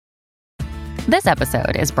This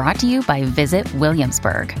episode is brought to you by Visit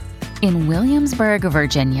Williamsburg. In Williamsburg,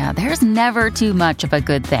 Virginia, there's never too much of a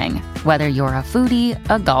good thing. Whether you're a foodie,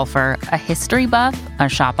 a golfer, a history buff, a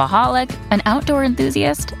shopaholic, an outdoor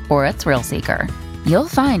enthusiast, or a thrill seeker, you'll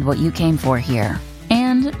find what you came for here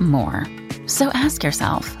and more. So ask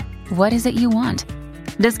yourself, what is it you want?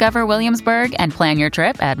 Discover Williamsburg and plan your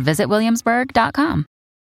trip at visitwilliamsburg.com.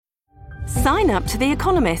 Sign up to The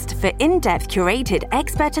Economist for in-depth curated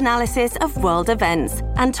expert analysis of world events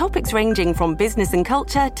and topics ranging from business and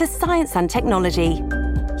culture to science and technology.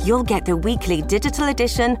 You'll get the weekly digital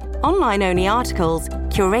edition, online-only articles,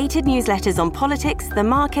 curated newsletters on politics, the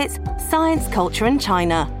markets, science, culture and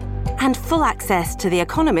China, and full access to The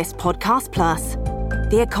Economist Podcast Plus.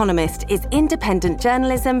 The Economist is independent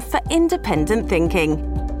journalism for independent thinking.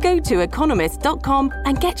 Go to economist.com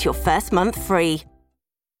and get your first month free.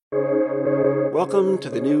 Welcome to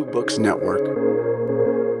the New Books Network.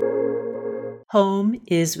 Home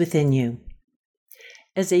is Within You.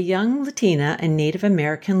 As a young Latina and Native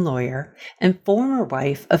American lawyer and former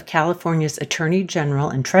wife of California's Attorney General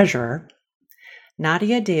and Treasurer,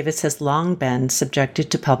 Nadia Davis has long been subjected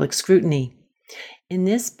to public scrutiny. In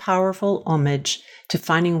this powerful homage to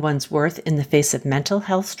finding one's worth in the face of mental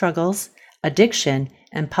health struggles, addiction,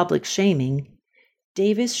 and public shaming,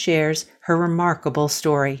 Davis shares her remarkable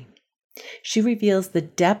story. She reveals the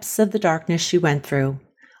depths of the darkness she went through,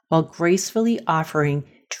 while gracefully offering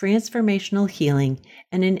transformational healing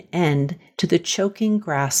and an end to the choking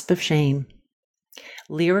grasp of shame.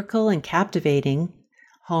 Lyrical and captivating,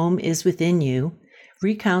 Home is Within You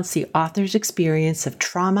recounts the author's experience of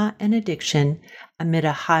trauma and addiction amid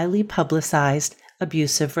a highly publicized,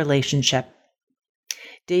 abusive relationship.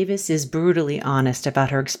 Davis is brutally honest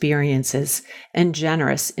about her experiences and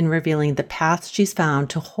generous in revealing the paths she's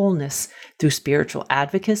found to wholeness through spiritual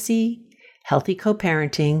advocacy, healthy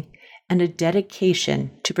co-parenting, and a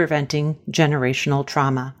dedication to preventing generational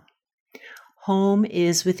trauma. Home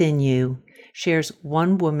is Within You shares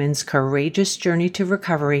one woman's courageous journey to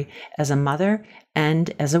recovery as a mother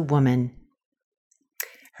and as a woman.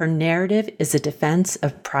 Her narrative is a defense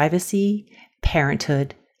of privacy,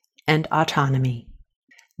 parenthood, and autonomy.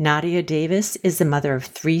 Nadia Davis is the mother of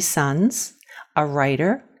 3 sons, a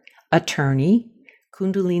writer, attorney,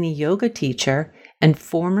 Kundalini yoga teacher, and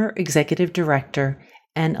former executive director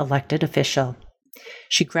and elected official.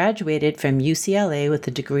 She graduated from UCLA with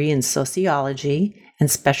a degree in sociology and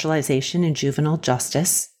specialization in juvenile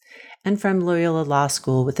justice, and from Loyola Law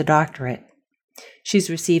School with a doctorate. She's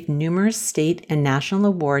received numerous state and national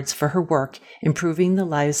awards for her work improving the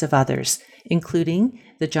lives of others, including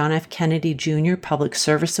the John F. Kennedy Jr. Public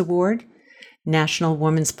Service Award, National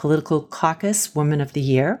Women's Political Caucus Woman of the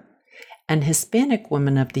Year, and Hispanic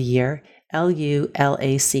Woman of the Year,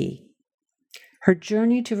 LULAC. Her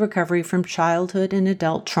journey to recovery from childhood and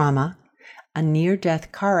adult trauma, a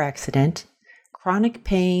near-death car accident, chronic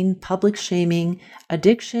pain, public shaming,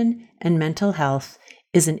 addiction, and mental health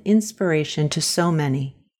is an inspiration to so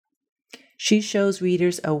many. She shows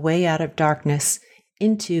readers a way out of darkness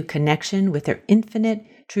into connection with their infinite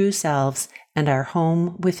true selves and our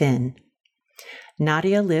home within.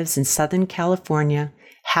 Nadia lives in Southern California,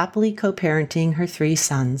 happily co-parenting her 3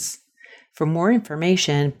 sons. For more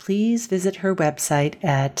information, please visit her website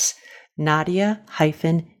at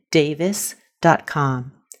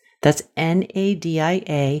nadia-davis.com. That's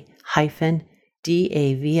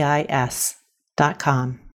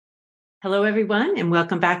NADIA-DAVIS.com. Hello, everyone, and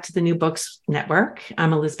welcome back to the New Books Network.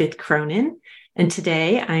 I'm Elizabeth Cronin, and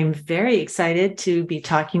today I'm very excited to be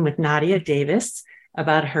talking with Nadia Davis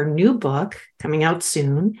about her new book coming out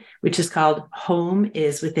soon, which is called Home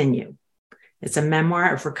is Within You. It's a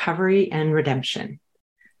memoir of recovery and redemption.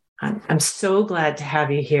 I'm so glad to have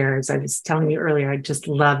you here. As I was telling you earlier, I just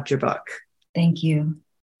loved your book. Thank you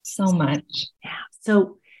so much. Yeah.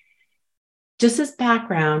 So just as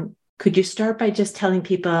background, could you start by just telling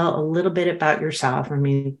people a little bit about yourself? I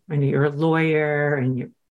mean, you're a lawyer and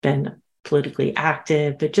you've been politically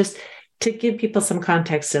active, but just to give people some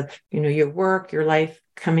context of, your work, your life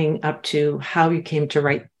coming up to how you came to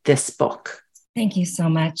write this book. Thank you so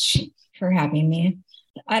much for having me.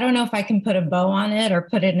 I don't know if I can put a bow on it or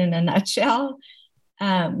put it in a nutshell.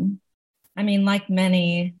 Like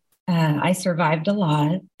many, I survived a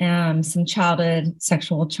lot, some childhood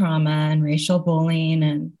sexual trauma and racial bullying.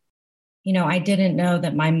 And, I didn't know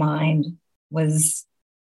that my mind was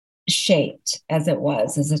shaped as it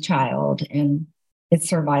was as a child and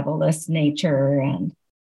its survivalist nature. And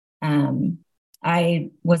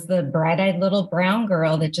I was the bright-eyed little brown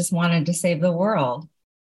girl that just wanted to save the world.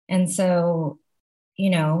 And so,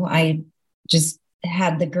 I just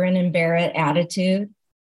had the grin and bear it attitude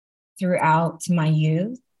throughout my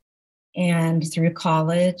youth and through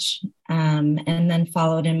college, and then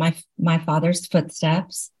followed in my father's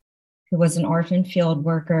footsteps, who was an orphan field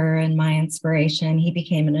worker and my inspiration. He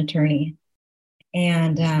became an attorney.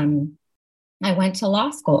 And I went to law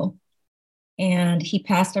school, and he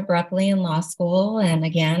passed abruptly in law school. And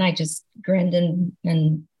again, I just grinned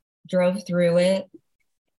and drove through it.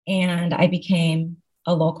 And I became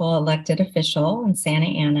a local elected official in Santa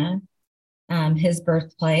Ana, his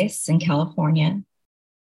birthplace in California.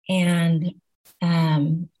 And,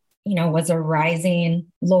 was a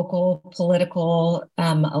rising local political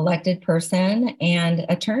elected person and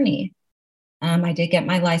attorney. I did get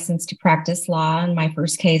my license to practice law, and my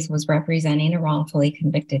first case was representing a wrongfully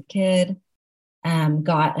convicted kid.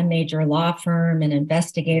 Got a major law firm and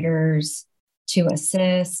investigators to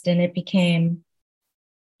assist, and it became,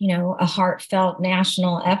 a heartfelt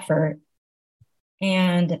national effort.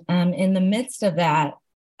 And in the midst of that,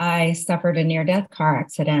 I suffered a near-death car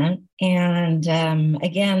accident. And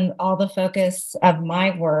again, all the focus of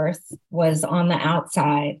my worth was on the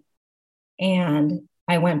outside. And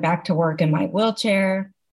I went back to work in my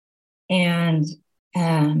wheelchair, and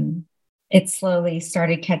it slowly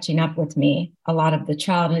started catching up with me. A lot of the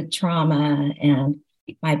childhood trauma, and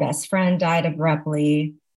my best friend died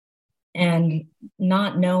abruptly, and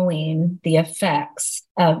not knowing the effects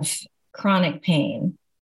of chronic pain,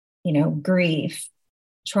 grief,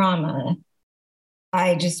 trauma,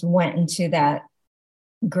 I just went into that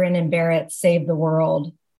grin and bear it, save the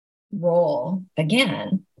world role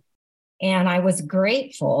again. And I was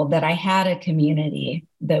grateful that I had a community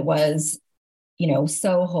that was,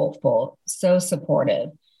 so hopeful, so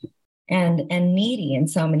supportive, and needy in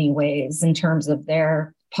so many ways in terms of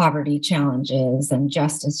their poverty challenges and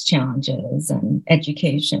justice challenges and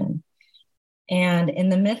education. And in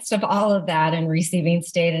the midst of all of that and receiving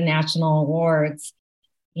state and national awards,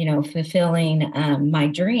 fulfilling my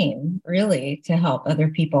dream, really, to help other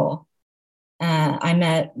people. I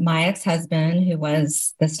met my ex-husband, who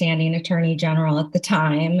was the standing attorney general at the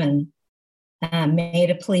time, and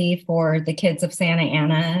made a plea for the kids of Santa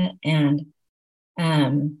Ana. And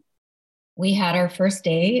we had our first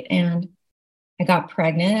date, and I got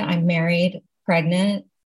pregnant. I married pregnant,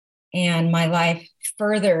 and my life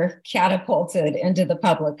further catapulted into the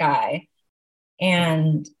public eye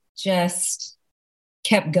and just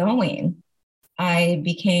kept going. I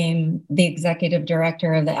became the executive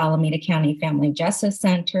director of the Alameda County Family Justice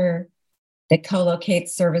Center that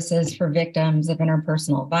co-locates services for victims of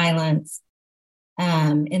interpersonal violence.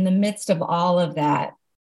 In the midst of all of that,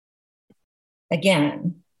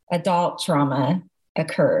 again, adult trauma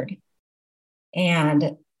occurred.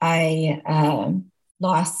 And I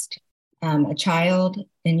lost a child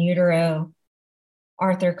in utero.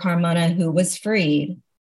 Arthur Carmona, who was freed,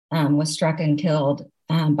 was struck and killed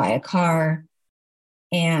by a car.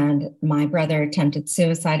 And my brother attempted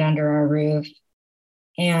suicide under our roof.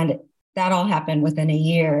 And that all happened within a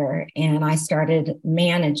year. And I started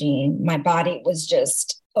managing. My body was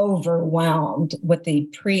just overwhelmed with the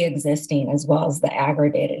pre-existing as well as the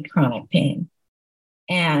aggravated chronic pain.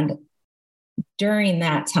 And during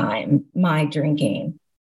that time, my drinking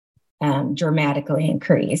dramatically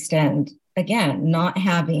increased. And again, not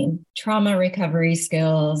having trauma recovery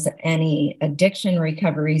skills, any addiction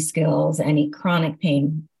recovery skills, any chronic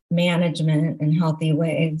pain management in healthy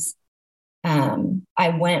ways, I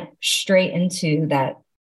went straight into that,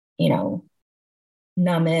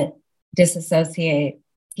 numb it, disassociate,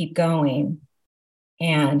 keep going.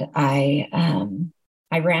 And I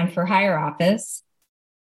ran for higher office,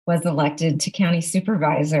 was elected to county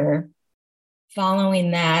supervisor.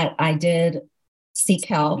 Following that, I did seek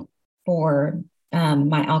help for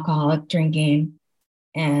my alcoholic drinking.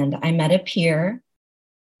 And I met a peer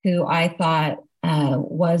who I thought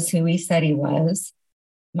was who he said he was.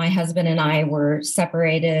 My husband and I were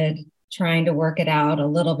separated, trying to work it out a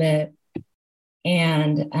little bit.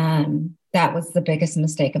 And that was the biggest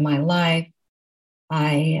mistake of my life.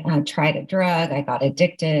 I tried a drug, I got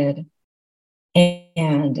addicted,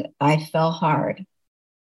 and I fell hard.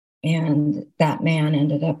 And that man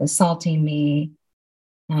ended up assaulting me,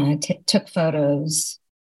 took photos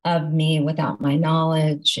of me without my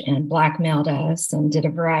knowledge and blackmailed us and did a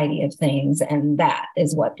variety of things. And that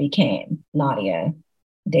is what became Nadia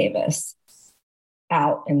Davis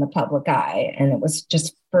out in the public eye. And it was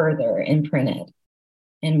just further imprinted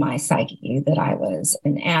in my psyche that I was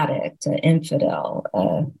an addict, an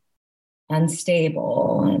infidel,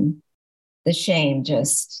 unstable, and the shame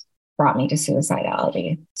just brought me to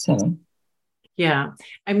suicidality. So, yeah,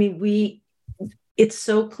 I mean, it's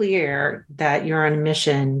so clear that you're on a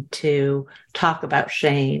mission to talk about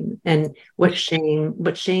shame and what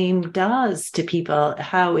shame does to people,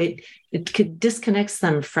 how it disconnects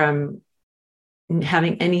them from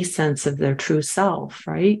having any sense of their true self,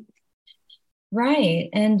 right? Right.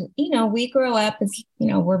 And, we grow up as,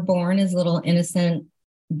 we're born as little innocent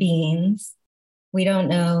beings. We don't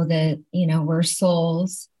know that, we're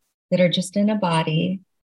souls that are just in a body.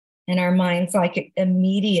 And our minds like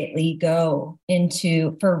immediately go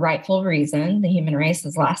into, for rightful reason, the human race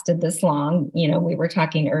has lasted this long. We were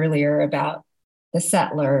talking earlier about the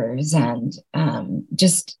settlers and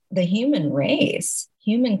just the human race,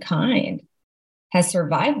 humankind has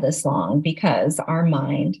survived this long because our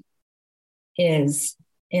mind is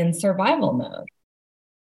in survival mode.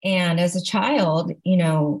 And as a child,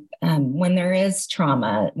 when there is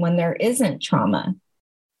trauma, when there isn't trauma,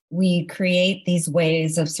 we create these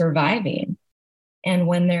ways of surviving. And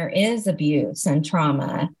when there is abuse and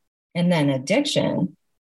trauma and then addiction,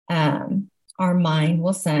 our mind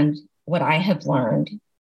will send what I have learned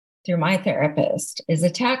through my therapist is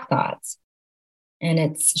attack thoughts. And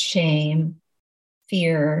it's shame,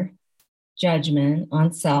 fear, judgment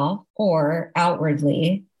on self, or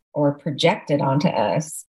outwardly or projected onto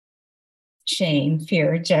us, shame,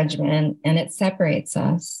 fear, judgment, and it separates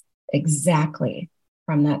us exactly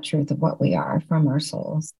from that truth of what we are, from our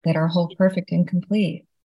souls that are whole, perfect, and complete.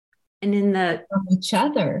 And from each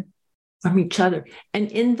other.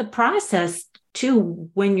 And in the process, too,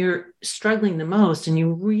 when you're struggling the most, and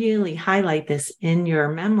you really highlight this in your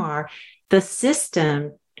memoir, the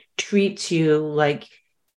system treats you like,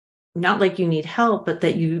 not like you need help, but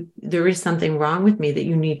that there is something wrong with me, that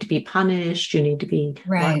you need to be punished, you need to be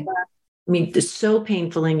right. I mean, it's so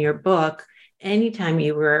painful in your book. Anytime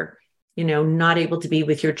you were, not able to be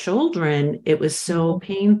with your children, it was so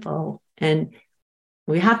painful. And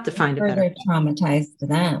we have to find a better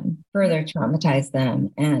further traumatize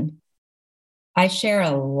them. And I share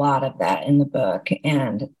a lot of that in the book.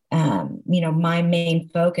 And, my main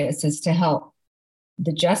focus is to help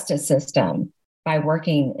the justice system by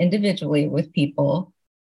working individually with people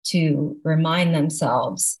to remind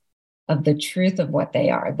themselves of the truth of what they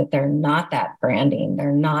are, that they're not that branding,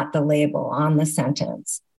 they're not the label on the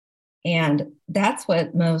sentence. And that's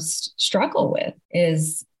what most struggle with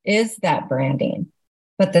is that branding.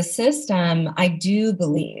 But the system, I do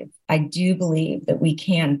believe that we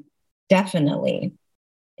can definitely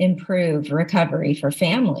improve recovery for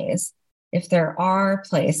families if there are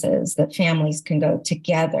places that families can go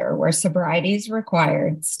together where sobriety is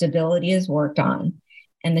required, stability is worked on,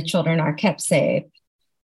 and the children are kept safe,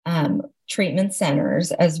 treatment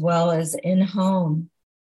centers, as well as in-home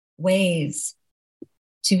ways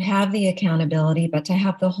to have the accountability, but to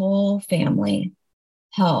have the whole family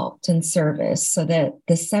helped and serviced so that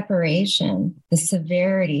the separation, the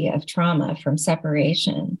severity of trauma from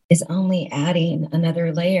separation is only adding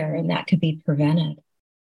another layer, and that could be prevented.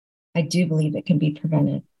 I do believe it can be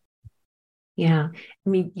prevented. Yeah. I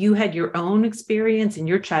mean, you had your own experience in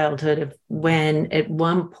your childhood of when at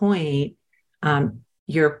one point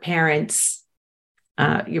your parents,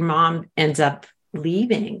 your mom ends up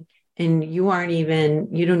leaving, and you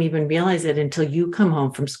don't even realize it until you come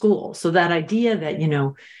home from school. So that idea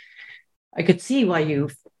that, I could see why you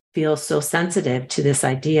feel so sensitive to this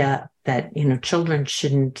idea that, children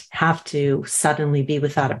shouldn't have to suddenly be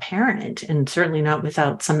without a parent, and certainly not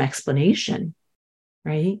without some explanation.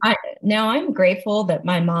 Right. Now I'm grateful that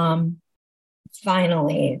my mom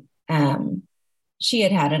finally, she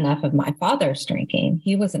had enough of my father's drinking.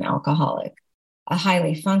 He was an alcoholic, a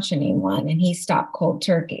highly functioning one, and he stopped cold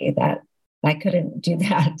turkey. That I couldn't do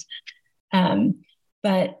that.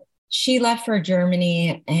 But she left for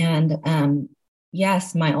Germany, and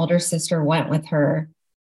yes, my older sister went with her,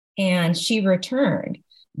 and she returned.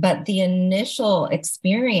 But the initial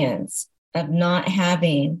experience of not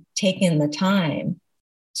having taken the time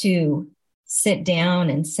to sit down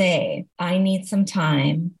and say, I need some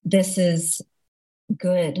time. This is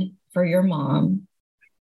good for your mom.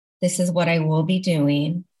 This is what I will be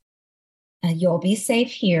doing. You'll be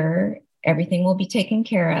safe here. Everything will be taken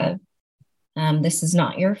care of. This is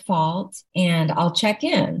not your fault. And I'll check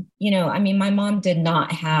in. My mom did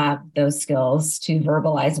not have those skills to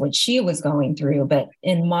verbalize what she was going through. But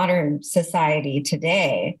in modern society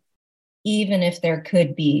today, even if there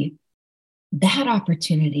could be that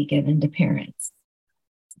opportunity given to parents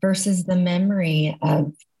versus the memory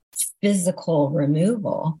of physical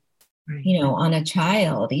removal, right, on a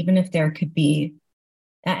child, even if there could be,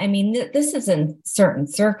 this is in certain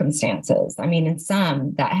circumstances. In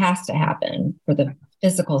some that has to happen for the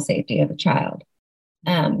physical safety of a child.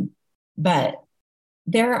 But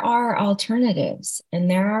there are alternatives and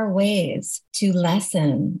there are ways to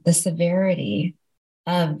lessen the severity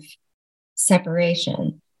of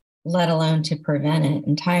separation, let alone to prevent it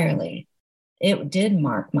entirely. It did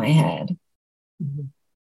mark my head. Mm-hmm.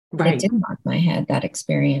 Right. It did mark my head, that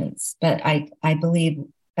experience. But I believe,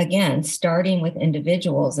 again, starting with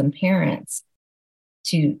individuals and parents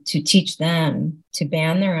to teach them to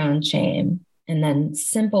ban their own shame, and then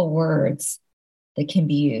simple words that can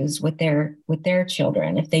be used with their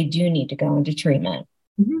children if they do need to go into treatment.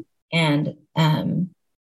 Mm-hmm. And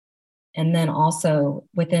then also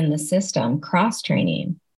within the system,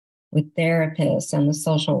 cross-training with therapists and the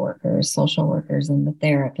social workers and the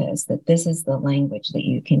therapists, that this is the language that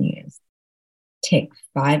you can use. Take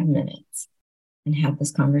 5 minutes and have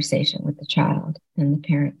this conversation with the child and the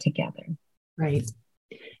parent together. Right.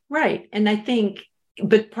 Right. And I think,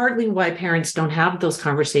 but partly why parents don't have those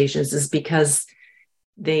conversations is because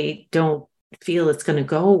they don't feel it's going to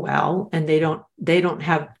go well, and they don't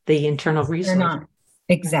have the internal resources. They're not.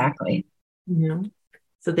 Exactly. You know?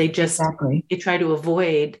 So they try to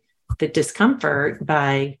avoid the discomfort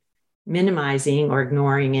by minimizing or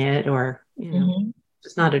ignoring it, or,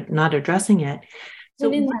 just not addressing it.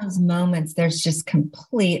 So in those moments, there's just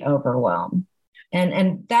complete overwhelm.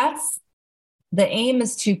 And that's the aim,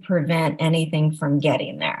 is to prevent anything from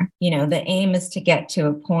getting there. The aim is to get to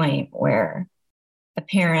a point where a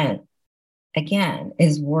parent, again,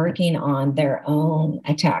 is working on their own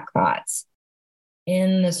attack thoughts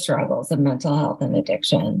in the struggles of mental health and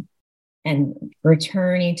addiction, and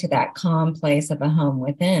returning to that calm place of a home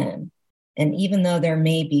within. And even though there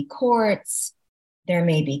may be courts, there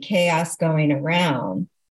may be chaos going around,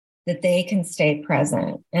 that they can stay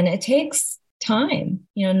present. And it takes time,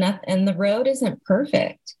 and the road isn't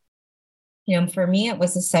perfect. For me, it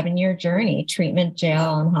was a 7-year journey, treatment,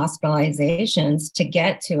 jail, and hospitalizations, to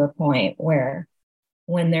get to a point where,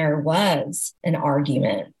 when there was an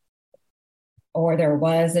argument or there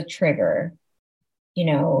was a trigger,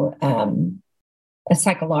 a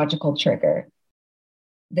psychological trigger,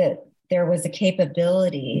 that there was a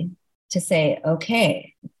capability to say,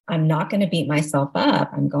 okay, I'm not going to beat myself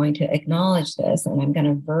up. I'm going to acknowledge this, and I'm going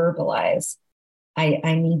to verbalize.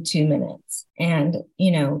 I need 2 minutes. And,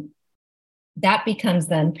 that becomes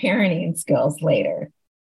then parenting skills later.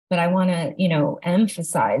 But I want to,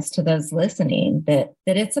 emphasize to those listening that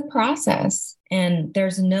it's a process, and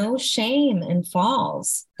there's no shame in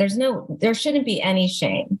falls. There shouldn't be any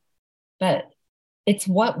shame, but it's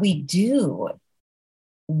what we do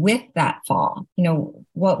with that fall,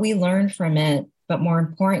 what we learn from it, but more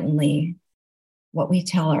importantly, what we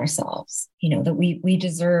tell ourselves, that we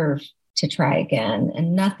deserve to try again.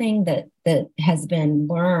 And nothing that has been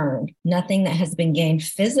learned, nothing that has been gained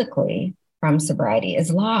physically from sobriety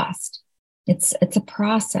is lost. It's a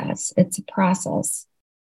process. It's a process.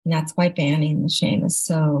 And that's why banning the shame is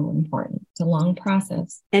so important. It's a long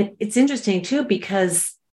process. And it's interesting too,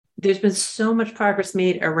 because there's been so much progress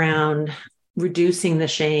made around reducing the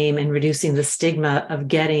shame and reducing the stigma of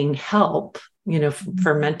getting help,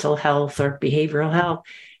 for mental health or behavioral health.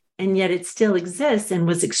 And yet it still exists, and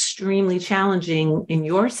was extremely challenging in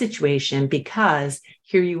your situation, because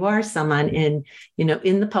here you are, someone in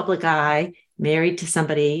the public eye, married to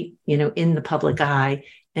somebody, in the public eye.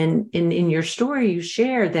 And in your story, you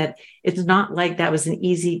share that it's not like that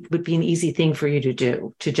would be an easy thing for you to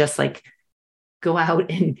do, to just like go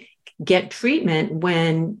out and get treatment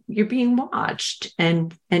when you're being watched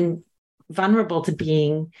and vulnerable to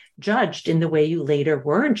being judged in the way you later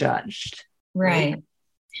were judged. Right.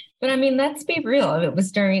 But I mean, let's be real. It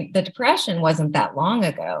was during the Depression, wasn't that long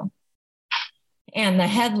ago. And the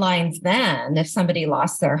headlines then, if somebody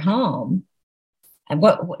lost their home,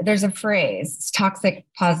 there's a phrase, it's toxic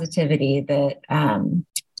positivity, that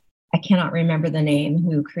I cannot remember the name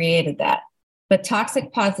who created that. But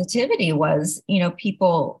toxic positivity was,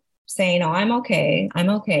 people saying, oh, I'm okay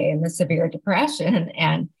in the severe depression.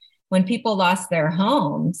 And when people lost their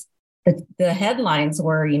homes, the headlines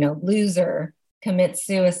were, loser commits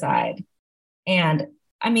suicide. And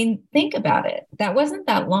I mean, think about it. That wasn't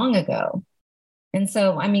that long ago. And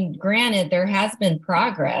so, I mean, granted, there has been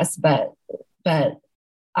progress, but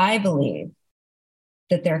I believe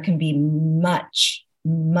that there can be much,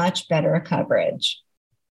 much better coverage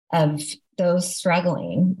of those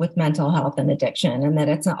struggling with mental health and addiction, and that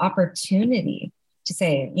it's an opportunity to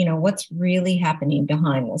say, what's really happening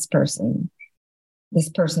behind this person's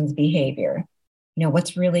behavior.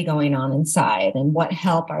 What's really going on inside, and what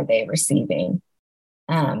help are they receiving?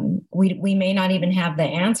 We may not even have the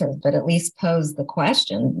answers, but at least pose the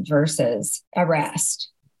question versus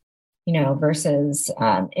arrest, versus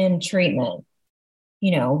in treatment.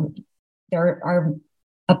 There are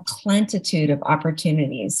a plentitude of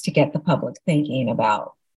opportunities to get the public thinking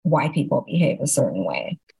about why people behave a certain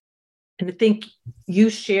way. And I think you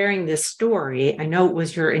sharing this story, I know it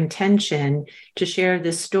was your intention to share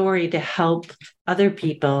this story to help other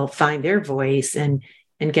people find their voice and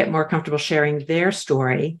get more comfortable sharing their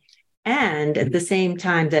story. And at the same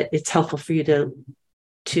time that it's helpful for you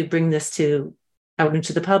to bring this out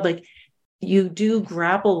into the public, you do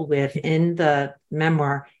grapple with in the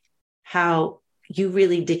memoir how you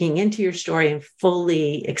really digging into your story and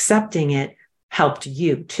fully accepting it helped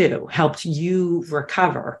you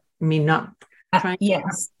recover. I mean,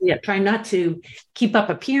 trying not to keep up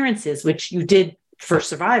appearances, which you did for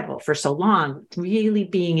survival for so long. Really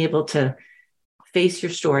being able to face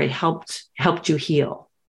your story helped you heal.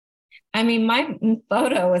 I mean, my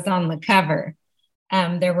photo was on the cover.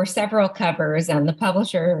 There were several covers, and the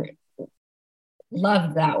publisher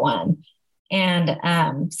loved that one.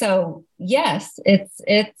 And so, yes, it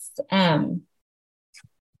had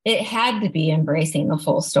to be embracing the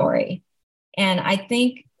full story. And I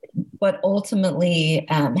think what ultimately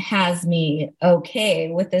has me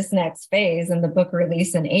okay with this next phase and the book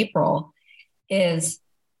release in April is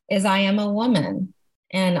I am a woman,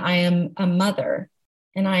 and I am a mother,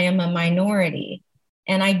 and I am a minority.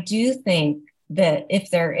 And I do think that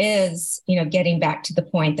if there is, getting back to the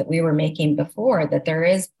point that we were making before, that there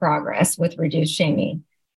is progress with reduced shaming,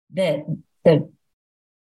 that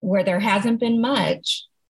where there hasn't been much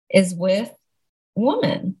is with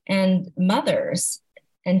women and mothers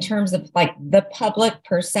in terms of like the public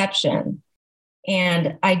perception.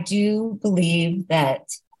 And I do believe that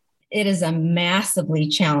it is a massively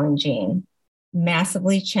challenging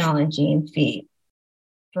feat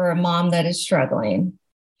for a mom that is struggling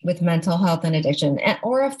with mental health and addiction,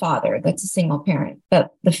 or a father that's a single parent.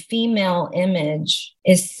 But the female image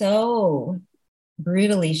is so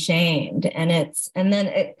brutally shamed. And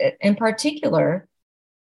then in particular,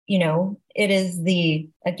 it is the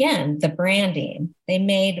branding. They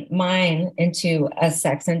made mine into a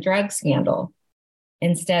sex and drug scandal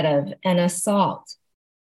instead of an assault,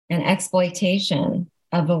 an exploitation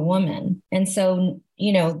of a woman. And so,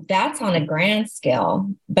 that's on a grand scale,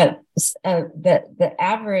 but the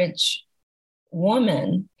average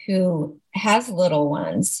woman who has little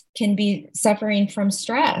ones can be suffering from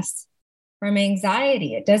stress, from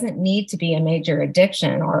anxiety. It doesn't need to be a major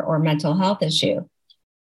addiction or mental health issue.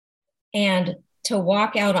 And to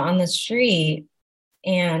walk out on the street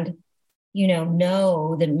and,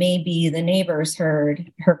 know that maybe the neighbors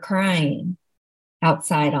heard her crying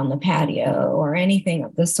outside on the patio or anything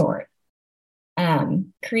of the sort,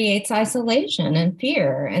 creates isolation and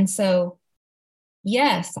fear. And so,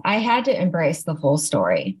 yes, I had to embrace the full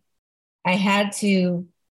story. I had to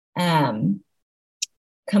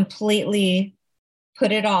completely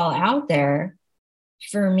put it all out there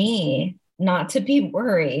for me, not to be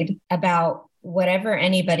worried about whatever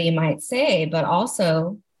anybody might say, but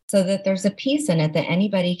also so that there's a piece in it that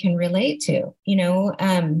anybody can relate to.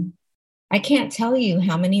 I can't tell you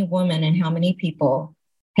how many women and how many people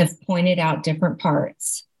have pointed out different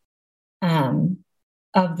parts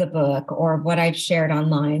of the book or what I've shared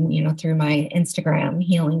online, through my Instagram,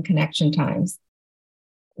 Healing Connection Times,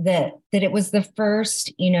 that it was the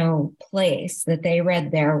first, place that they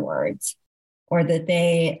read their words, or that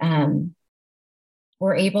they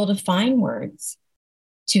were able to find words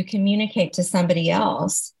to communicate to somebody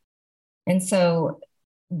else. And so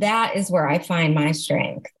that is where I find my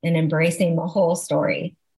strength in embracing the whole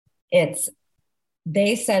story. It's,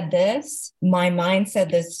 they said this, my mind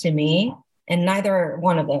said this to me, and neither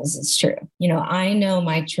one of those is true. I know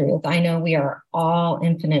my truth. I know we are all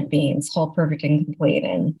infinite beings, whole, perfect, and complete,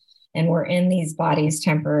 and we're in these bodies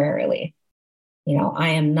temporarily. I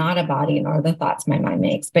am not a body, nor the thoughts my mind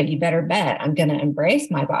makes, but you better bet I'm going to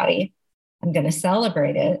embrace my body. I'm going to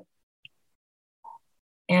celebrate it.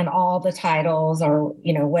 And all the titles or,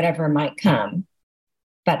 whatever might come.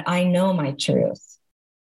 But I know my truth.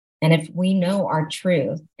 And if we know our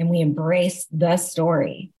truth and we embrace the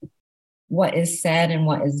story, what is said and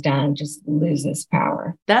what is done just loses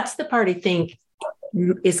power. That's the part I think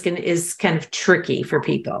is kind of tricky for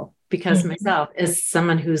people, because myself, as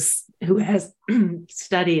someone who has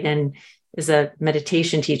studied and is a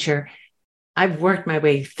meditation teacher, I've worked my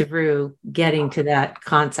way through getting to that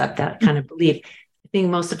concept, that kind of belief. I think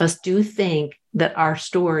most of us do think that our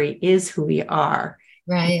story is who we are.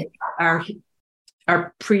 Right. Our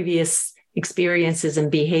previous experiences and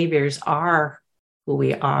behaviors are who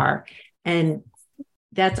we are. And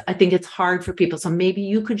I think it's hard for people. So maybe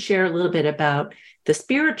you could share a little bit about the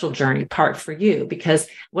spiritual journey part for you, because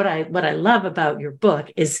what I love about your book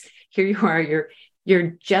is here you are,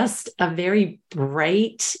 You're just a very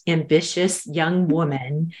bright, ambitious young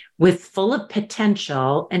woman with full of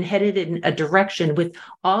potential and headed in a direction with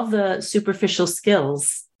all the superficial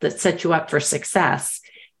skills that set you up for success.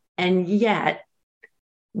 And yet,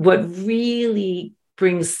 what really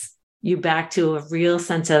brings you back to a real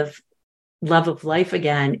sense of love of life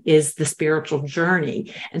again is the spiritual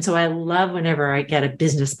journey. And so I love whenever I get a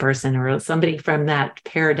business person or somebody from that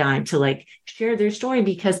paradigm to like share their story,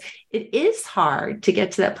 because it is hard to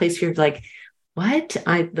get to that place where you're like, what?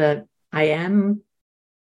 My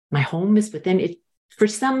home is within it. For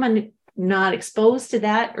someone not exposed to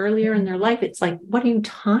that earlier in their life, it's like, what are you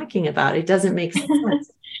talking about? It doesn't make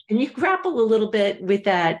sense. And you grapple a little bit with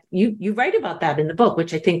that. You write about that in the book,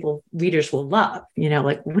 which I think readers will love.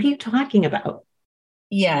 Like, what are you talking about?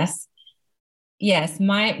 Yes. Yes.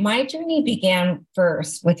 My journey began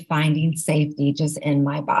first with finding safety just in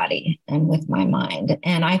my body and with my mind.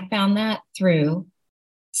 And I found that through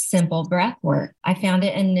simple breath work. I found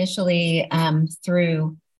it initially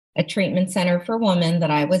through a treatment center for women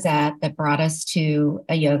that I was at that brought us to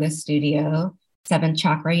a yoga studio, 7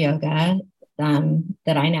 Chakra Yoga,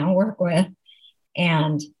 that I now work with.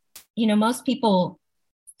 And, most people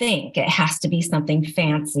think it has to be something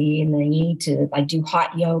fancy and they need to like do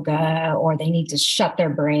hot yoga or they need to shut their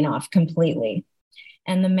brain off completely.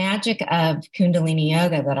 And the magic of Kundalini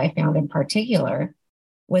yoga that I found in particular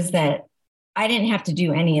was that I didn't have to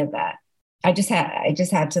do any of that. I just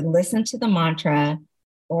had to listen to the mantra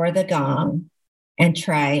or the gong and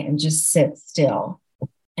try and just sit still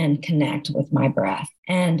and connect with my breath.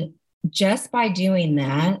 And just by doing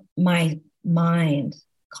that, my mind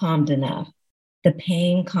calmed enough, the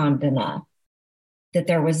pain calmed enough that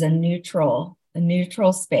there was a neutral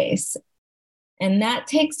space. And that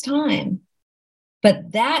takes time.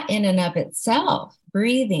 But that in and of itself,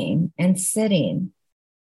 breathing and sitting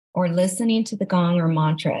or listening to the gong or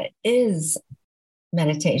mantra is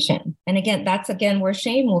meditation. And again, that's where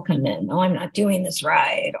shame will come in. Oh, I'm not doing this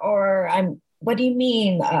right. Or what do you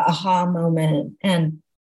mean? Aha moment. And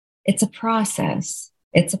it's a process.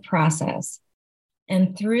 It's a process.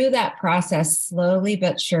 And through that process, slowly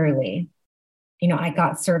but surely, I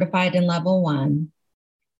got certified in level 1.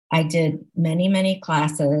 I did many, many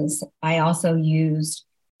classes. I also used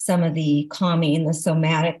some of the calming, the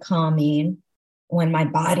somatic calming, when my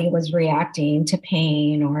body was reacting to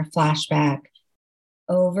pain or a flashback.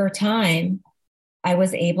 Over time, I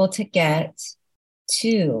was able to get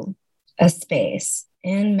to a space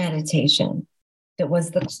in meditation that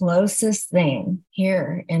was the closest thing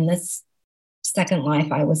here in this second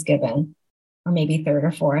life I was given, or maybe third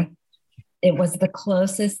or fourth. It was the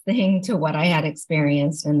closest thing to what I had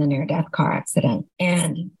experienced in the near-death car accident.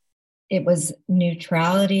 And it was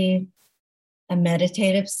neutrality, a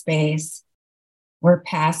meditative space where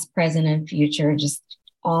past, present, and future just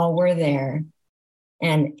all were there.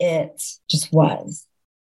 And it just was.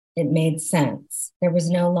 It made sense. There was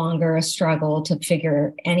no longer a struggle to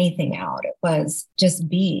figure anything out. It was just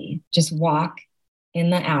just walk in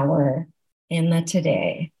the hour, in the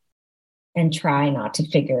today, and try not to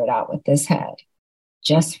figure it out with this head,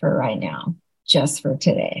 just for right now, just for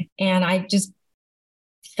today. And I just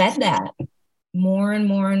fed that more and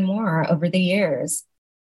more and more over the years.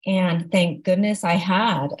 And thank goodness I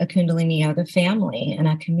had a Kundalini yoga family and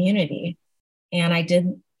a community. And I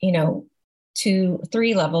did,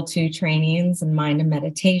 3 level 2 trainings in mind and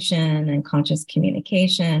meditation and conscious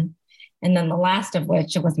communication. And then the last of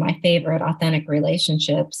which was my favorite, authentic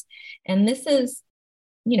relationships. And this is,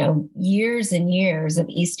 years and years of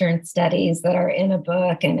Eastern studies that are in a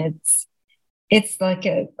book. And it's like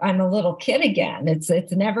I'm a little kid again. It's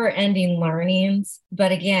never ending learnings.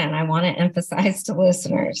 But again, I want to emphasize to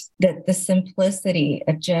listeners that the simplicity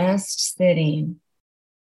of just sitting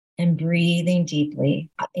and breathing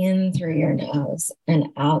deeply in through your nose and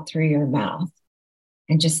out through your mouth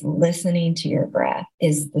and just listening to your breath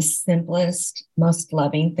is the simplest, most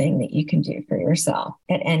loving thing that you can do for yourself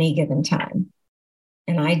at any given time.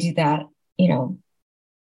 And I do that,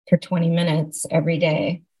 for 20 minutes every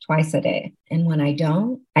day, twice a day. And when I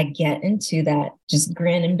don't, I get into that just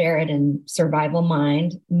grin and bear it in survival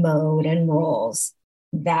mind mode and rolls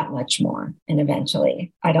that much more. And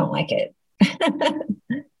eventually I don't like it.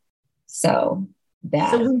 So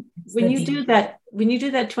when you do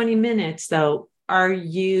that 20 minutes though, are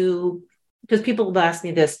you, because people will ask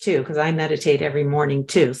me this too, because I meditate every morning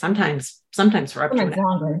too, sometimes for up to an hour.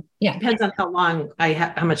 Longer. Yeah. Depends on how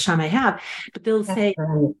much time I have, but they'll say,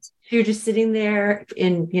 right. You're just sitting there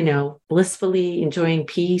in, blissfully enjoying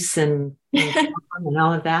peace and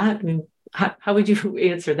all of that. I mean, how would you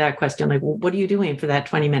answer that question? Like, what are you doing for that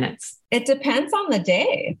 20 minutes? It depends on the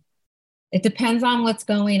day. It depends on what's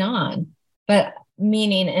going on, but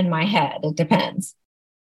meaning in my head, it depends.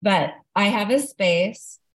 But I have a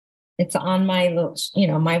space. It's on my little,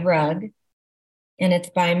 my rug, and it's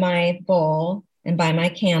by my bowl and by my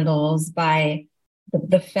candles, by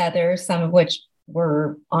the feathers, some of which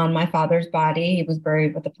were on my father's body. He was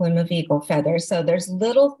buried with a plume of eagle feathers. So there's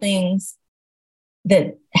little things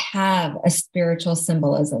that have a spiritual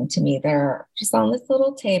symbolism to me. They're just on this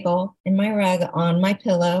little table in my rug on my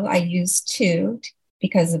pillow. I use two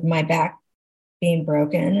because of my back being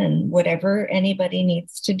broken, and whatever anybody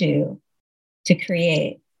needs to do to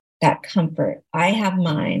create that comfort. I have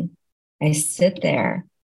mine. I sit there.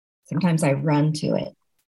 Sometimes I run to it.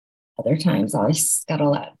 Other times I'll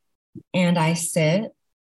scuttle up, and I sit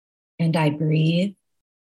and I breathe.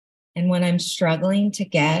 And when I'm struggling to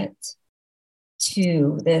get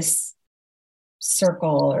to this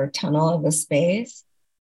circle or tunnel of a space,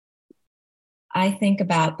 I think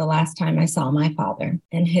about the last time I saw my father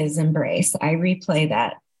and his embrace. I replay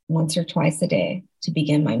that once or twice a day to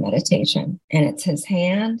begin my meditation. And it's his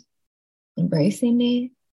hand embracing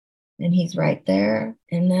me, and he's right there.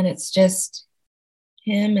 And then it's just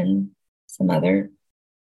him and some other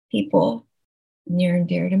people near and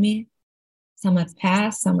dear to me. Some have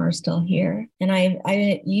passed, some are still here. And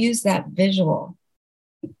I use that visual,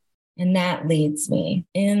 and that leads me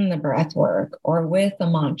in the breath work or with a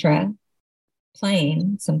mantra,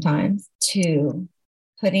 playing sometimes, to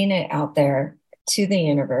putting it out there to the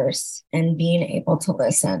universe and being able to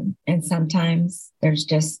listen. And sometimes there's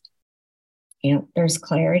just, there's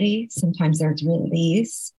clarity. Sometimes there's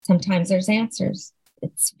release. Sometimes there's answers.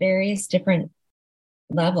 It's various different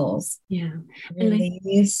levels. Yeah.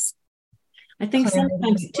 Release. I think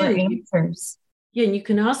sometimes too, answers. Yeah. And you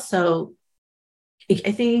can also,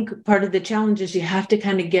 I think part of the challenge is you have to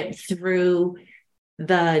kind of get through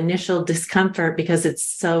the initial discomfort because it's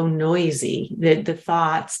so noisy. The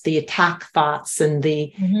thoughts, the attack thoughts, and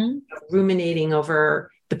the ruminating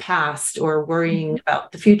over the past or worrying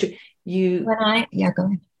about the future. Go ahead. Yeah,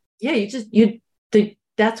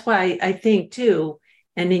 that's why I think too,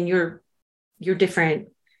 and in your different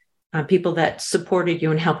people that supported you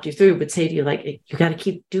and helped you through would say to you, like, you got to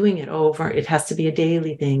keep doing it over. It has to be a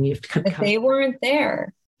daily thing. You have to come. But they weren't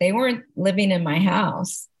there. They weren't living in my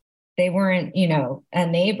house. They weren't, a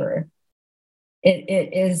neighbor.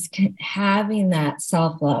 It is having that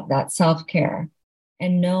self-love, that self-care,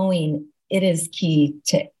 and knowing it is key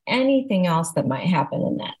to anything else that might happen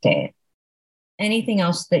in that day. Anything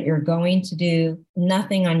else that you're going to do,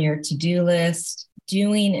 nothing on your to-do list,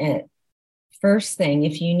 doing it first thing.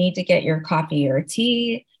 If you need to get your coffee or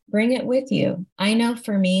tea, bring it with you. I know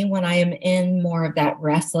for me, when I am in more of that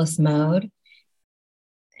restless mode,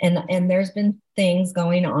 and there's been things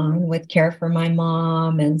going on with care for my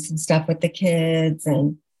mom and some stuff with the kids,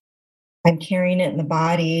 and I'm carrying it in the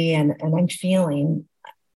body, and I'm feeling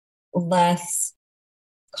less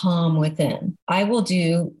calm within. I will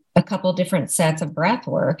do a couple different sets of breath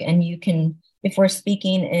work, and you can, if we're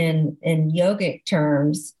speaking in yogic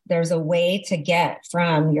terms, there's a way to get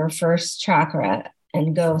from your first chakra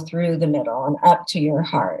and go through the middle and up to your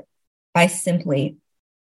heart by simply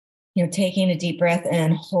taking a deep breath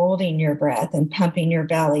in, holding your breath, and pumping your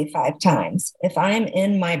belly 5 times. If I'm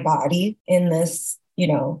in my body in this,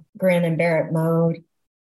 grin and bear it mode,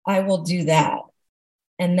 I will do that.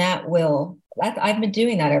 And I've been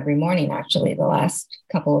doing that every morning, actually, the last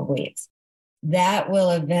couple of weeks. That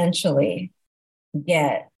will eventually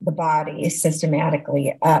get the body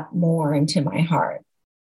systematically up more into my heart.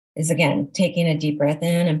 Is again, taking a deep breath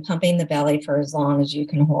in and pumping the belly for as long as you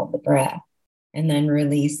can hold the breath, and then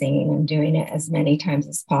releasing and doing it as many times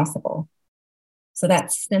as possible. So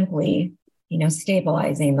that's simply,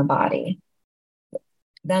 stabilizing the body.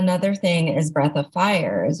 Another thing is breath of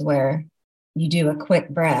fire, is where you do a quick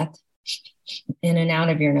breath in and out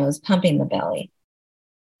of your nose, pumping the belly.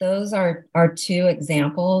 Those are 2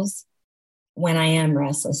 examples when I am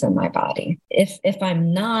restless in my body. If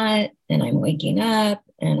I'm not, and I'm waking up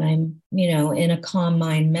and I'm, in a calm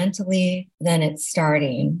mind mentally, then it's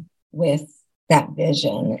starting with that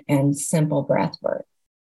vision and simple breath work.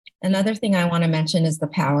 Another thing I want to mention is the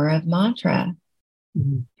power of mantra.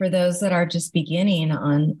 Mm-hmm. For those that are just beginning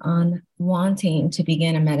on wanting to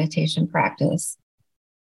begin a meditation practice.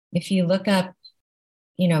 If you look up,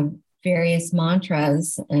 various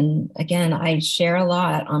mantras, and again, I share a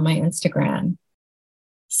lot on my Instagram,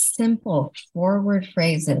 simple forward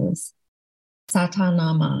phrases.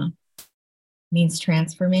 Satanama means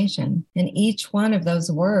transformation. And each one of those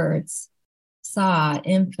words, sa,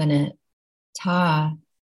 infinite, ta,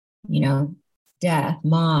 death,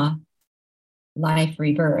 ma, life,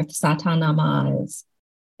 rebirth. Satanama is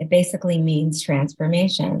It basically means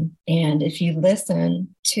transformation. And if you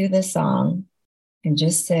listen to the song and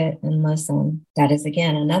just sit and listen, that is,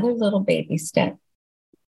 again, another little baby step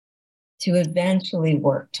to eventually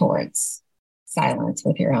work towards silence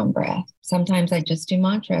with your own breath. Sometimes I just do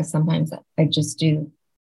mantras. Sometimes I just do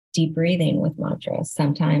deep breathing with mantras.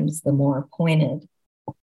 Sometimes the more pointed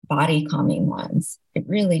body calming ones. It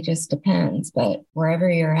really just depends. But wherever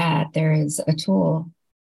you're at, there is a tool.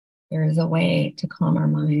 There is a way to calm our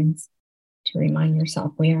minds, to remind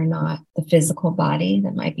yourself we are not the physical body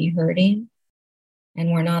that might be hurting,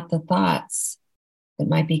 and we're not the thoughts that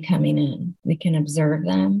might be coming in. We can observe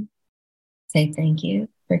them, say thank you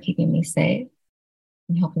for keeping me safe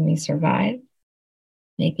and helping me survive.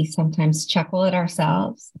 Maybe sometimes chuckle at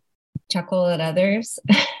ourselves, chuckle at others,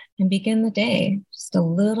 and begin the day just a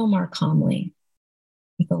little more calmly,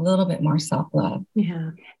 with a little bit more self-love.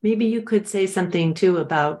 Yeah. Maybe you could say something too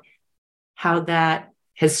about how that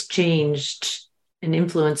has changed and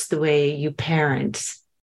influenced the way you parent.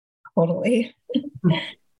 Totally.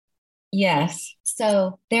 Yes.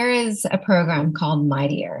 So there is a program called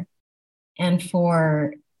Mightier. And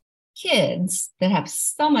for kids that have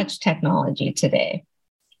so much technology today,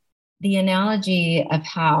 the analogy of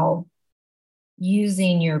how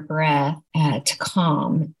using your breath to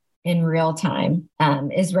calm in real time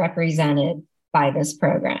is represented by this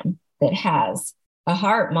program that has a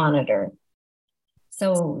heart monitor.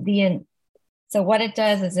 So what it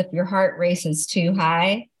does is if your heart races too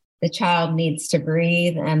high, the child needs to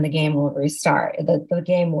breathe and the game will restart. The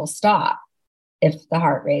game will stop if the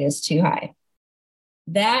heart rate is too high.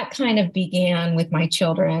 That kind of began with my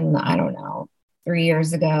children, 3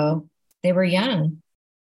 years ago. They were young.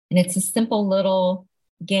 And it's a simple little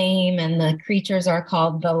game, and the creatures are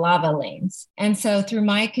called the lava lings. And so through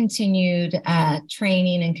my continued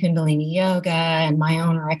training in Kundalini yoga and my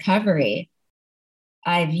own recovery,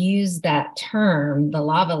 I've used that term, the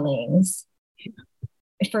lava lings,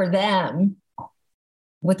 for them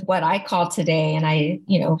with what I call today, and I,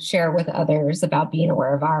 share with others about being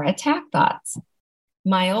aware of our attack thoughts.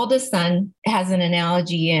 My oldest son has an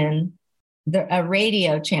analogy in a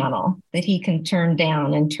radio channel that he can turn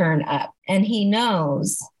down and turn up. And he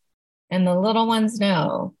knows, and the little ones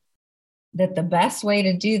know, that the best way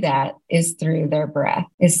to do that is through their breath,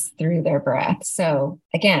 So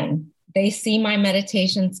again, they see my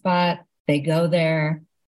meditation spot, they go there,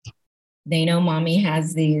 they know mommy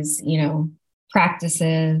has these,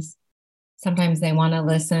 practices. Sometimes they want to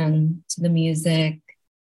listen to the music.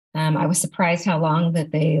 I was surprised how long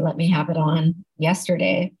that they let me have it on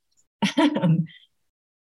yesterday.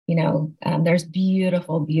 There's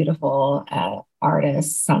beautiful, beautiful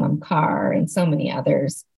artists, Sanam Kaur and so many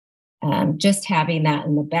others. Just having that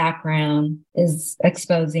in the background is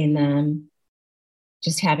exposing them.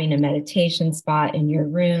 Just having a meditation spot in your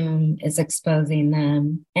room is exposing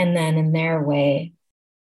them. And then in their way,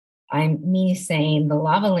 me saying the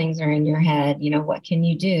lava lings are in your head, what can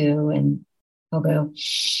you do? And they'll go,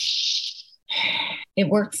 it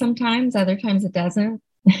works sometimes, other times it doesn't.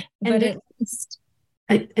 But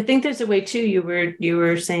I think there's a way too. You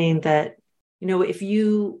were saying that, if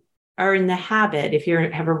you are in the habit, if you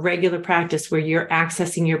have a regular practice where you're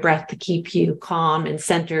accessing your breath to keep you calm and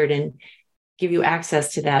centered and give you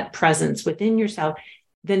access to that presence within yourself,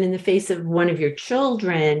 then in the face of one of your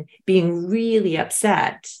children being really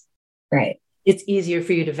upset, right, it's easier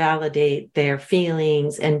for you to validate their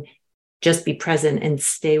feelings and just be present and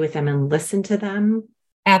stay with them and listen to them.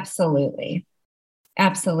 Absolutely.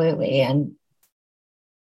 Absolutely. And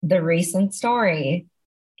the recent story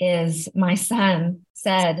is my son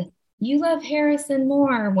said, "You love Harrison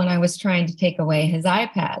more," when I was trying to take away his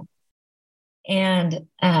iPad. And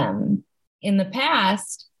in the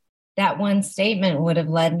past, that one statement would have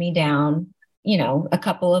led me down, a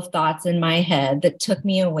couple of thoughts in my head that took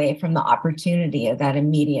me away from the opportunity of that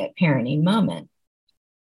immediate parenting moment.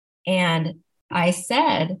 And I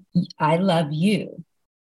said, "I love you.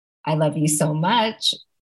 I love you so much.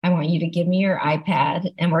 I want you to give me your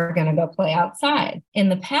iPad and we're going to go play outside." In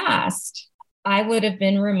the past, I would have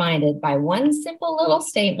been reminded by one simple little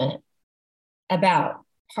statement about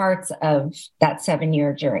parts of that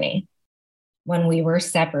 7-year journey when we were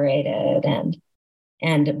separated,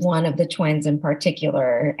 and one of the twins in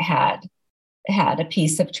particular had a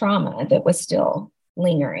piece of trauma that was still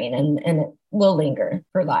lingering, and it will linger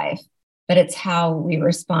for life, but it's how we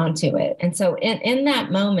respond to it. And so in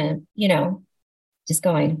that moment, just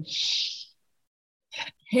going,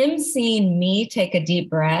 him seeing me take a deep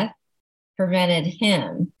breath prevented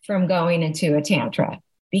him from going into a tantrum,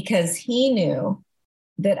 because he knew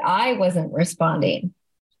that I wasn't responding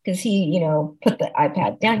because he, put the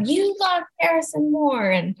iPad down. You love Harrison Moore,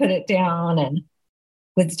 and put it down and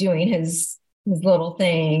was doing his little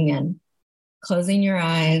thing and closing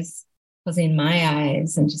my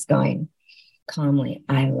eyes and just going calmly,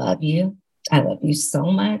 I love you. I love you so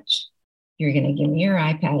much. You're going to give me your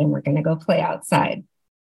iPad and we're going to go play outside.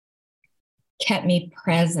 Kept me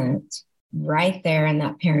present right there in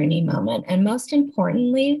that parenting moment. And most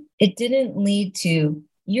importantly, it didn't lead to,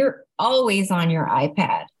 you're always on your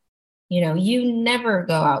iPad. You never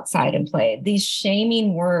go outside and play. These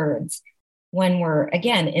shaming words when we're,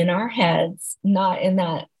 again, in our heads, not in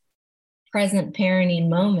that present parenting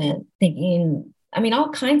moment, thinking, all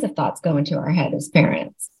kinds of thoughts go into our head as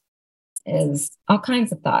parents, is all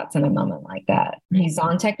kinds of thoughts in a moment like that. He's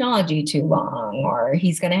on technology too long, or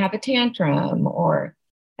he's going to have a tantrum,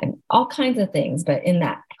 and all kinds of things. But in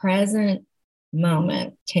that present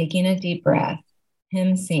moment, taking a deep breath,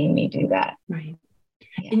 him seeing me do that. Right.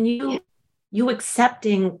 Yeah. And you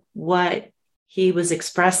accepting what he was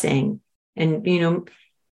expressing and,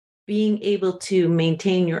 being able to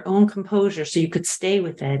maintain your own composure so you could stay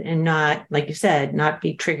with it and not, like you said, not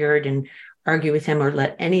be triggered and argue with him or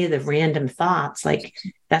let any of the random thoughts like,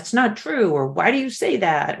 that's not true, or why do you say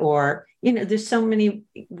that? Or, there's so many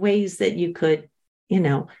ways that you could,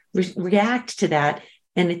 react to that.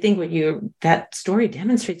 And I think what that story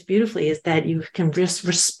demonstrates beautifully is that you can just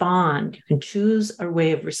respond. You can choose a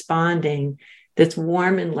way of responding that's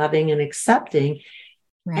warm and loving and accepting.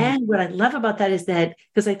 Right. And what I love about that is that,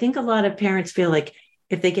 because I think a lot of parents feel like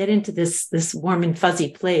if they get into this warm and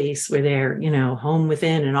fuzzy place where they're, home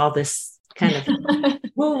within and all this kind of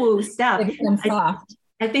woo-woo stuff,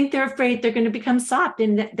 I think they're afraid they're going to become soft.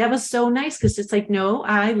 And that was so nice, because it's like, no,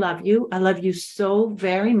 I love you. I love you so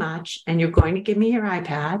very much. And you're going to give me your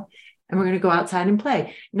iPad and we're going to go outside and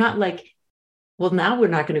play. Not like, well, now we're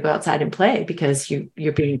not going to go outside and play because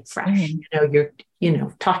you're being fresh.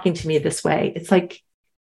 You're talking to me this way. It's like,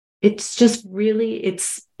 it's just really,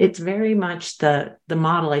 it's very much the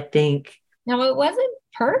model, I think. Now, it wasn't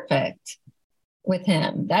perfect with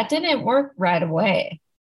him. That didn't work right away.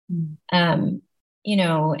 And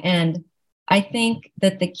I think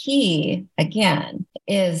that the key, again,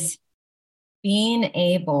 is being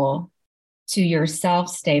able to yourself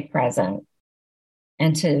stay present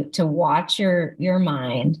and to watch your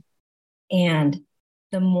mind. And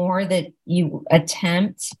the more that you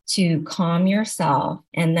attempt to calm yourself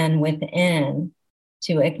and then within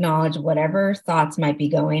to acknowledge whatever thoughts might be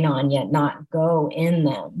going on, yet not go in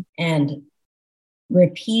them, and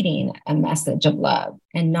repeating a message of love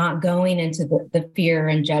and not going into the fear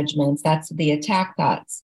and judgments, that's the attack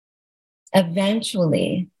thoughts.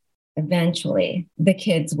 Eventually, the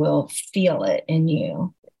kids will feel it in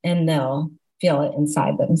you and they'll feel it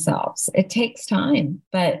inside themselves. It takes time,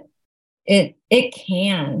 but it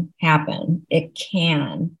can happen. It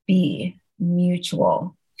can be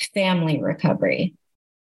mutual family recovery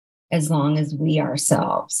as long as we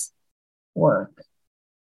ourselves work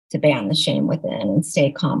to ban the shame within and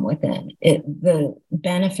stay calm within. The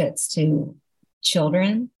benefits to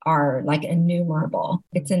children are like innumerable.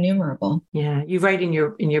 It's innumerable. Yeah. You write in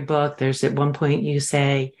your book, there's at one point you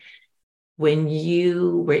say, when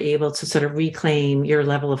you were able to sort of reclaim your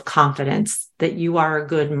level of confidence that you are a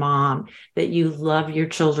good mom, that you love your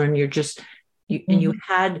children, and you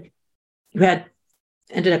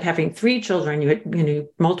ended up having 3 children, you had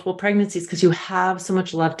multiple pregnancies because you have so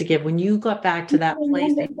much love to give. When you got back to that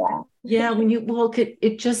place,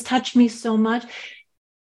 it just touched me so much.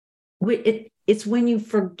 It's when you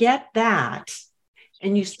forget that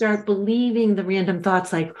and you start believing the random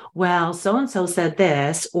thoughts like, well, so-and-so said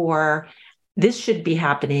this, or this should be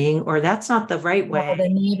happening, or that's not the right way. Or the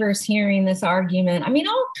neighbors hearing this argument.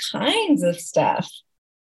 All kinds of stuff.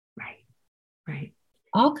 Right.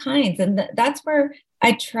 All kinds. And that's where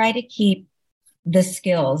I try to keep the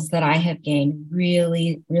skills that I have gained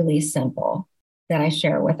really, really simple that I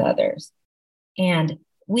share with others. And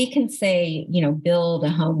we can say, build a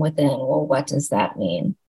home within. Well, what does that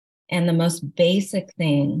mean? And the most basic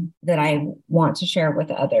thing that I want to share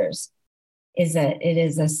with others is that it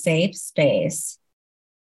is a safe space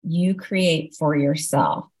you create for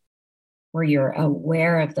yourself where you're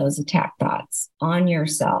aware of those attack thoughts on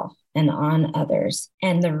yourself and on others.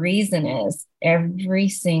 And the reason is every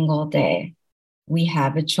single day we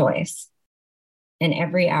have a choice, and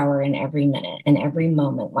every hour and every minute and every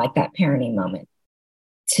moment, like that parenting moment,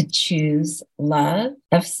 to choose love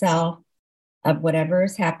of self, of whatever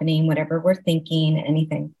is happening, whatever we're thinking,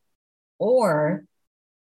 anything, or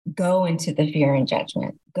go into the fear and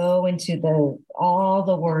judgment, go into all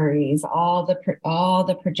the worries, all the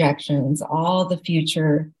projections, all the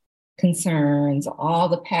future concerns, all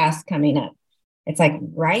the past coming up. It's like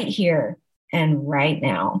right here and right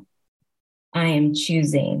now, I am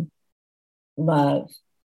choosing love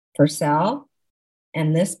for self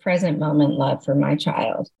and this present moment love for my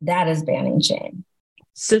child. That is banning shame.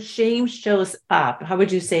 So shame shows up. How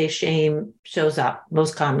would you say shame shows up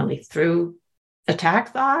most commonly? Through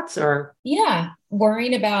attack thoughts or? Yeah,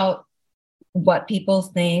 worrying about what people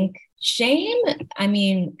think. Shame, I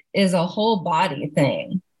mean, is a whole body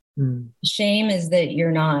thing. Shame is that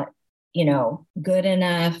you're not, good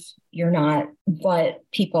enough. You're not what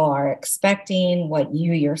people are expecting, what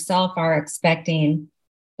you yourself are expecting.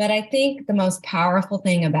 But I think the most powerful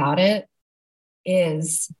thing about it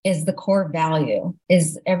is the core value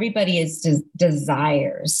is everybody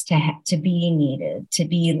desires to be needed, to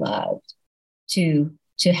be loved, to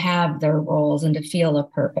have their roles and to feel a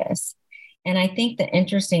purpose. And I think the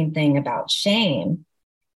interesting thing about shame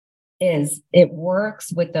is it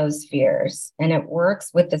works with those fears and it works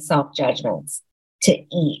with the self-judgments to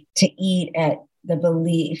eat at the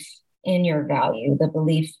belief in your value, the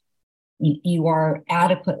belief you are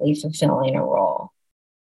adequately fulfilling a role.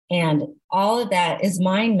 And all of that is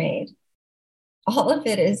mind-made. All of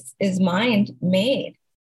it is mind-made.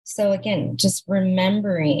 So again, just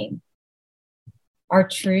remembering our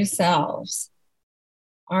true selves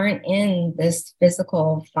aren't in this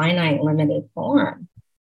physical, finite, limited form.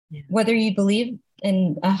 Yeah. Whether you believe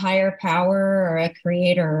in a higher power or a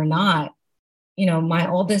creator or not, my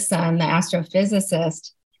oldest son, the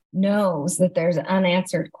astrophysicist, knows that there's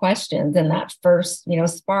unanswered questions in that first,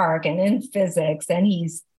 spark and in physics. And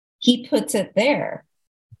he puts it there.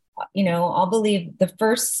 I'll believe the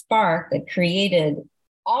first spark that created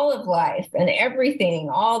all of life and everything,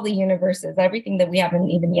 all the universes, everything that we haven't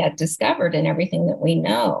even yet discovered and everything that we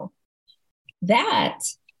know. That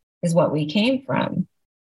is what we came from.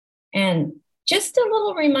 And just a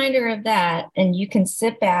little reminder of that. And you can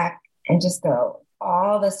sit back and just go,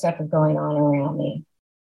 all the stuff is going on around me,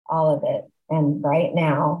 all of it. And right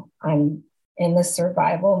now I'm in the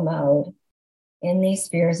survival mode in these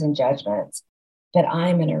fears and judgments, but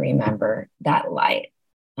I'm going to remember that light.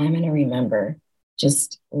 I'm going to remember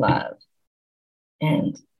just love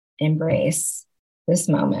and embrace this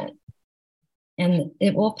moment. And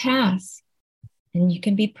it will pass and you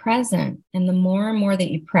can be present. And the more and more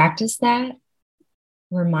that you practice that,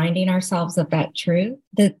 reminding ourselves of that truth,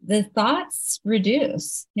 the thoughts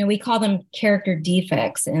reduce. We call them character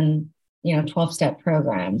defects in, 12-step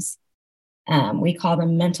programs. We call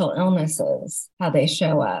them mental illnesses, how they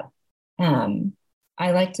show up.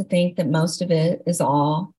 I like to think that most of it is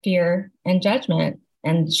all fear and judgment,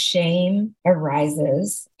 and shame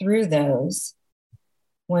arises through those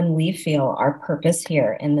when we feel our purpose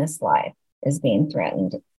here in this life is being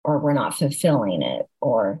threatened, or we're not fulfilling it,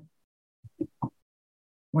 or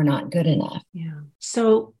we're not good enough. Yeah.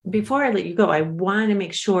 So before I let you go, I want to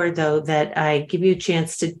make sure, though, that I give you a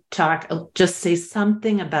chance to talk, just say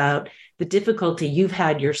something about the difficulty you've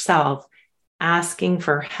had yourself asking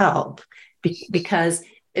for help. Because,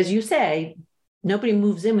 as you say, nobody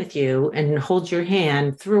moves in with you and holds your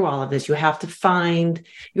hand through all of this. You have to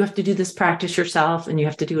do this practice yourself, and you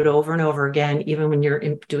have to do it over and over again, even when you're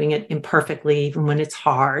doing it imperfectly, even when it's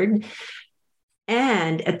hard.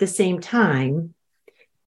 And at the same time,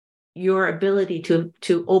 your ability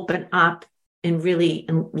to open up and really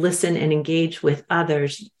listen and engage with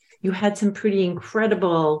others. You had some pretty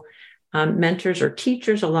incredible mentors or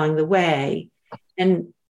teachers along the way.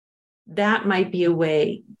 And that might be a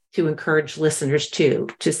way to encourage listeners to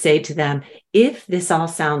say to them, if this all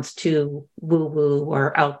sounds too woo-woo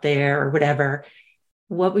or out there or whatever,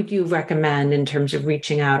 what would you recommend in terms of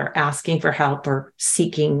reaching out or asking for help or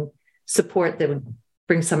seeking support that would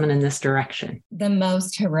bring someone in this direction? The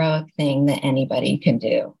most heroic thing that anybody can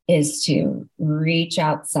do is to reach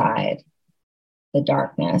outside the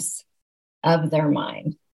darkness of their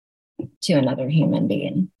mind to another human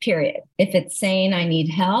being, period. If it's saying I need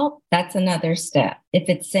help, that's another step. If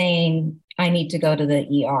it's saying I need to go to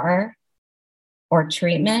the ER or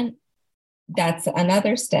treatment, that's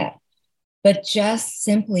another step. But just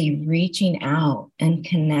simply reaching out and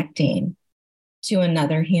connecting to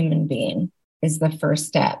another human being is the first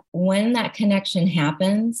step. When that connection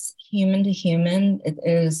happens, human to human, it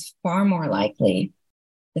is far more likely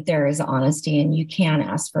that there is honesty and you can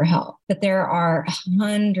ask for help. But there are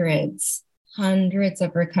hundreds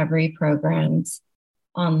of recovery programs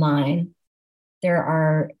online. There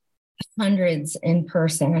are hundreds in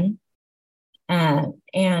person.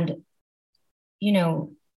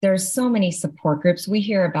 There's so many support groups. We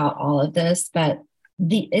hear about all of this, but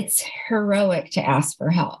it's heroic to ask for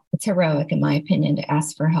help. It's heroic, in my opinion, to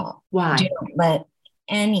ask for help. Why? Don't let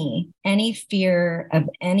any fear of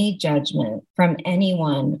any judgment from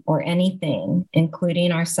anyone or anything,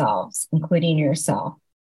 including ourselves, including yourself,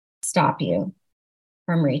 stop you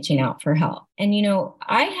from reaching out for help. And,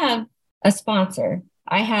 I have a sponsor,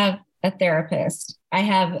 I have a therapist, I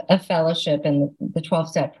have a fellowship in the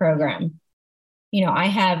 12-step program. I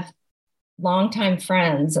have longtime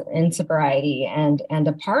friends in sobriety and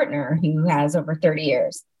a partner who has over 30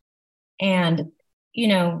 years. And,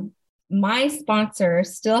 my sponsor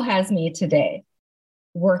still has me today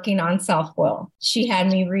working on self-will. She had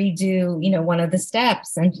me redo, one of the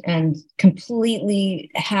steps and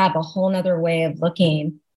completely have a whole nother way of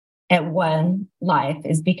looking at when life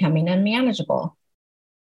is becoming unmanageable.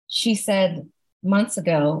 She said months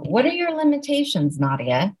ago, what are your limitations,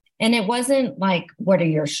 Nadia? And it wasn't like, what are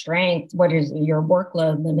your strengths? What is your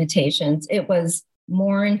workload limitations? It was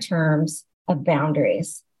more in terms of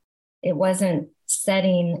boundaries. It wasn't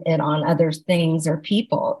setting it on other things or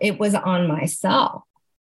people. It was on myself,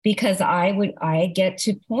 because I get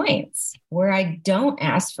to points where I don't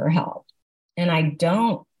ask for help and I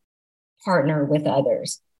don't partner with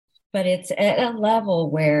others, but it's at a level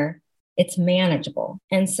where it's manageable.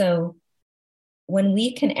 And so when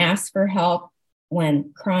we can ask for help,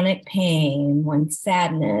 when chronic pain, when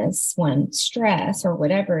sadness, when stress, or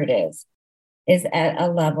whatever it is at a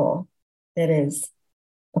level that is,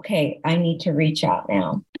 okay, I need to reach out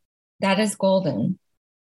now, that is golden.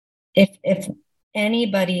 If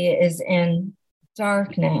anybody is in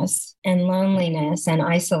darkness and loneliness and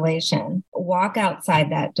isolation, walk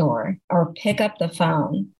outside that door or pick up the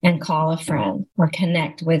phone and call a friend or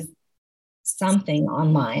connect with something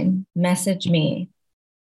online, message me.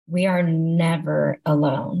 We are never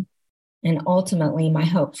alone. And ultimately, my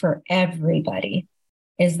hope for everybody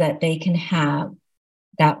is that they can have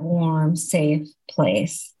that warm, safe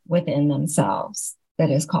place within themselves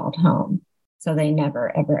that is called home. So they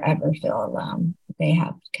never, ever, ever feel alone. They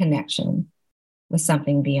have connection with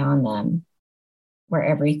something beyond them where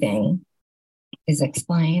everything is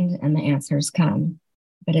explained and the answers come.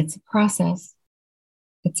 But it's a process.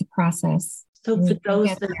 It's a process. So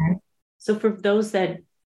for those that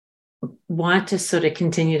want to sort of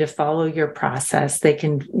continue to follow your process, they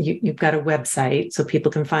can, you've got a website so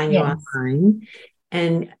people can find you online,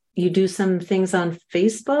 and you do some things on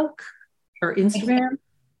Facebook or Instagram.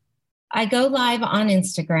 I go live on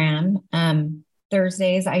Instagram.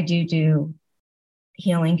 Thursdays, I do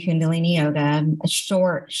healing Kundalini yoga, a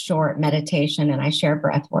short meditation, and I share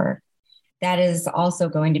breath work. That is also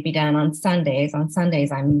going to be done on Sundays. On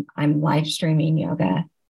Sundays, I'm live streaming yoga.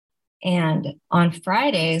 And on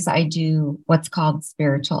Fridays, I do what's called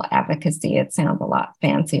spiritual advocacy. It sounds a lot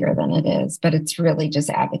fancier than it is, but it's really just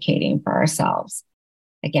advocating for ourselves.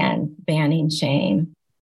 Again, banning shame,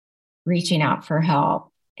 reaching out for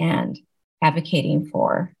help, and advocating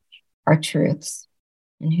for our truths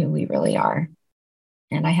and who we really are.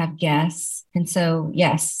 And I have guests. And so,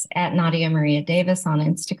 yes, at Nadia Maria Davis on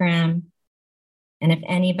Instagram. And if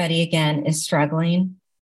anybody, again, is struggling,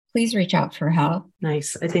 please reach out for help.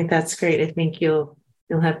 Nice. I think that's great. I think you'll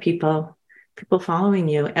have people following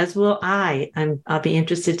you, as will I. I'll be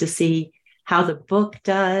interested to see how the book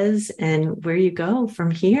does and where you go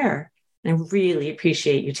from here. I really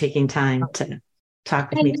appreciate you taking time to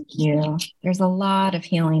talk with me. Thank you. There's a lot of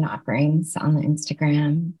healing offerings on the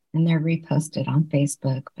Instagram, and they're reposted on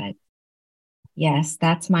Facebook. But yes,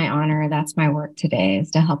 that's my honor. That's my work today,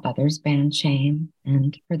 is to help others ban shame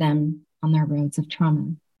and for them on their roads of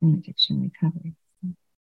trauma and addiction recovery.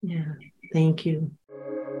 Yeah. Thank you.